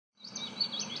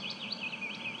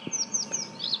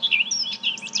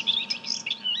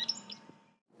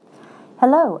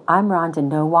Hello, I'm Rhonda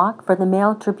Nowak for the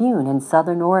Mail Tribune in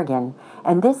Southern Oregon,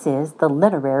 and this is The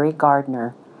Literary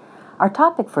Gardener. Our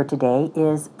topic for today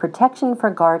is protection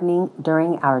for gardening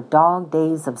during our dog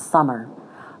days of summer.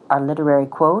 Our literary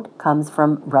quote comes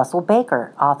from Russell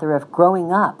Baker, author of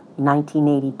Growing Up,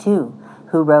 1982,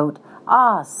 who wrote,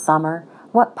 "Ah, summer,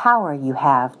 what power you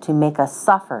have to make us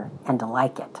suffer and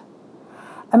like it."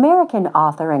 American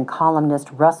author and columnist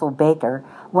Russell Baker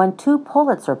won 2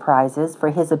 Pulitzer Prizes for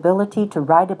his ability to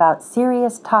write about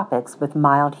serious topics with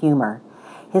mild humor.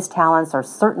 His talents are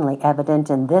certainly evident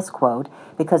in this quote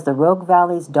because the Rogue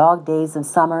Valley's dog days of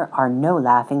summer are no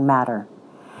laughing matter.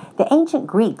 The ancient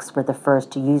Greeks were the first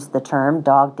to use the term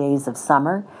dog days of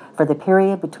summer for the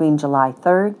period between July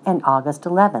 3rd and August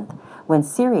 11th, when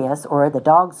Sirius, or the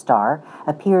dog star,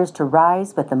 appears to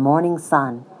rise with the morning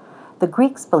sun. The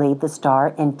Greeks believed the star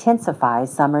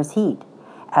intensifies summer's heat.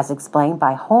 As explained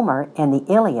by Homer in the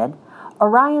Iliad,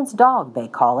 Orion's dog, they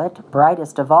call it,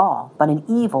 brightest of all, but an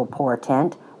evil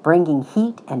portent, bringing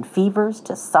heat and fevers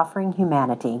to suffering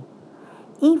humanity.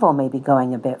 Evil may be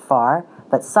going a bit far,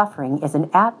 but suffering is an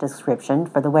apt description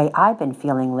for the way I've been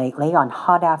feeling lately on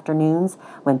hot afternoons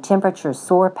when temperatures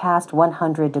soar past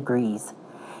 100 degrees.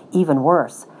 Even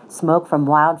worse, smoke from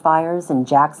wildfires in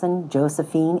Jackson,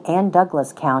 Josephine, and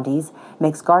Douglas counties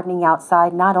makes gardening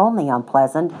outside not only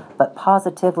unpleasant, but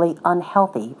positively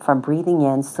unhealthy from breathing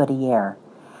in sooty air.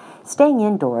 Staying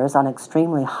indoors on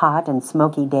extremely hot and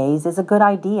smoky days is a good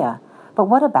idea, but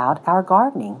what about our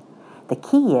gardening? The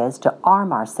key is to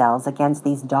arm ourselves against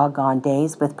these doggone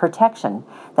days with protection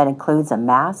that includes a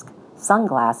mask,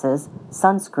 sunglasses,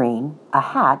 sunscreen, a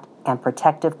hat, and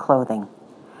protective clothing.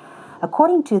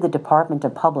 According to the Department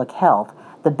of Public Health,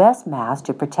 the best masks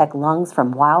to protect lungs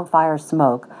from wildfire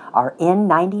smoke are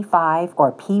N95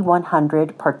 or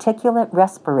P100 particulate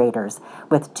respirators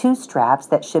with 2 straps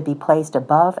that should be placed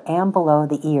above and below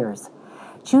the ears.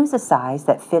 Choose a size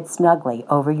that fits snugly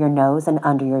over your nose and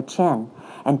under your chin,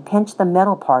 and pinch the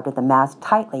metal part of the mask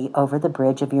tightly over the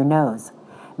bridge of your nose.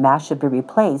 Masks should be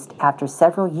replaced after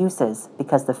several uses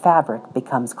because the fabric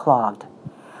becomes clogged.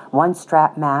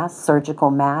 One-strap masks, surgical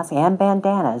masks, and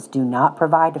bandanas do not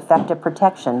provide effective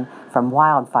protection from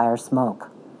wildfire smoke.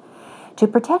 To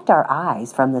protect our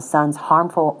eyes from the sun's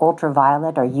harmful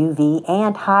ultraviolet or UV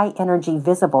and high-energy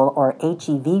visible or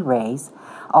HEV rays,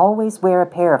 always wear a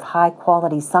pair of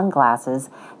high-quality sunglasses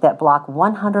that block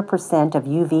 100% of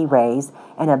UV rays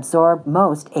and absorb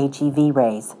most HEV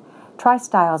rays. Try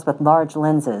styles with large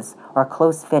lenses or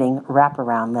close-fitting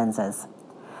wraparound lenses.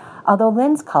 Although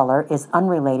lens color is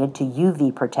unrelated to UV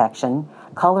protection,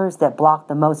 colors that block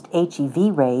the most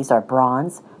HEV rays are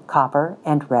bronze, copper,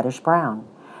 and reddish-brown.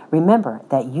 Remember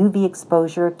that UV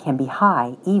exposure can be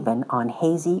high even on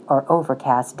hazy or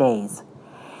overcast days.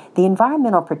 The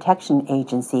Environmental Protection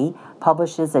Agency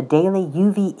publishes a daily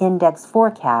UV index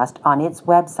forecast on its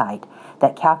website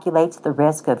that calculates the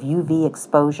risk of UV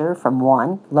exposure from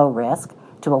 1, low risk,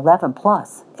 to 11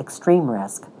 plus, extreme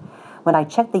risk. When I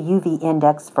checked the UV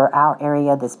index for our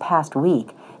area this past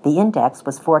week, the index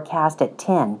was forecast at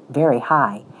 10, very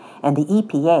high, and the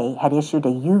EPA had issued a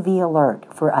UV alert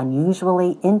for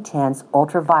unusually intense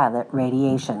ultraviolet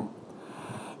radiation.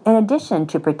 In addition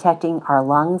to protecting our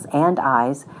lungs and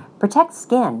eyes, protect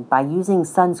skin by using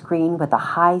sunscreen with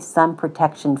a high sun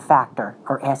protection factor,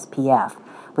 or SPF,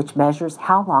 which measures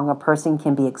how long a person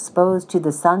can be exposed to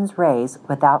the sun's rays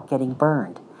without getting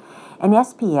burned. An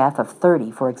SPF of 30,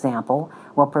 for example,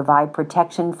 will provide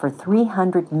protection for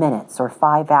 300 minutes or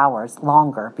 5 hours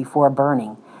longer before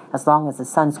burning, as long as the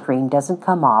sunscreen doesn't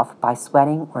come off by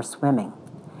sweating or swimming.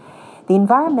 The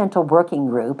Environmental Working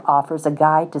Group offers a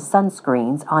guide to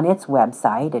sunscreens on its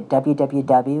website at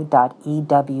www.ewg.org.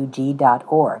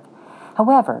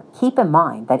 However, keep in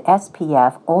mind that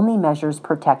SPF only measures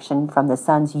protection from the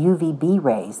sun's UVB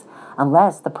rays,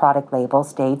 unless the product label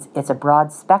states it's a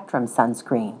broad-spectrum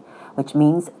sunscreen, which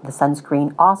means the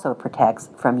sunscreen also protects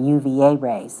from UVA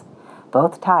rays.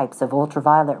 Both types of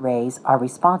ultraviolet rays are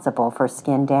responsible for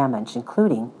skin damage,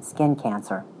 including skin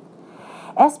cancer.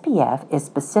 SPF is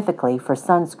specifically for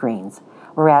sunscreens,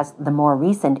 whereas the more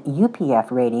recent UPF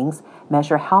ratings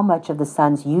measure how much of the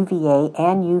sun's UVA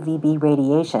and UVB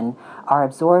radiation are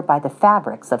absorbed by the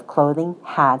fabrics of clothing,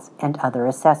 hats, and other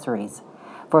accessories.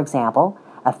 For example,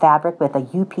 a fabric with a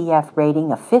UPF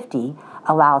rating of 50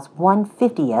 allows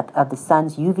 1/50th of the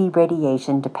sun's UV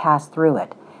radiation to pass through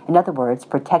it. In other words,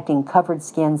 protecting covered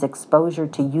skin's exposure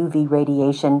to UV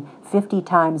radiation 50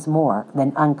 times more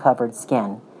than uncovered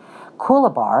skin.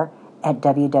 Coolabar at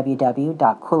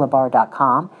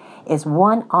www.coolabar.com is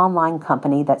one online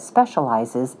company that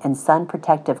specializes in sun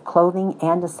protective clothing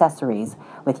and accessories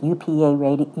with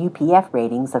UPF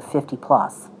ratings of 50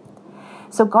 plus.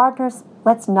 So gardeners,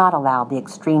 let's not allow the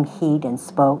extreme heat and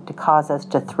smoke to cause us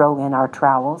to throw in our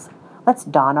trowels. Let's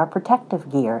don our protective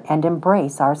gear and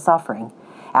embrace our suffering.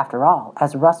 After all,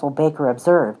 as Russell Baker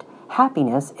observed,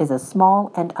 happiness is a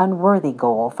small and unworthy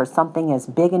goal for something as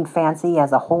big and fancy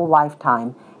as a whole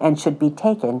lifetime and should be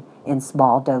taken in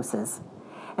small doses.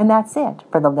 And that's it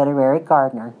for the Literary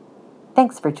Gardener.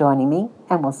 Thanks for joining me,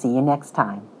 and we'll see you next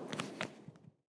time.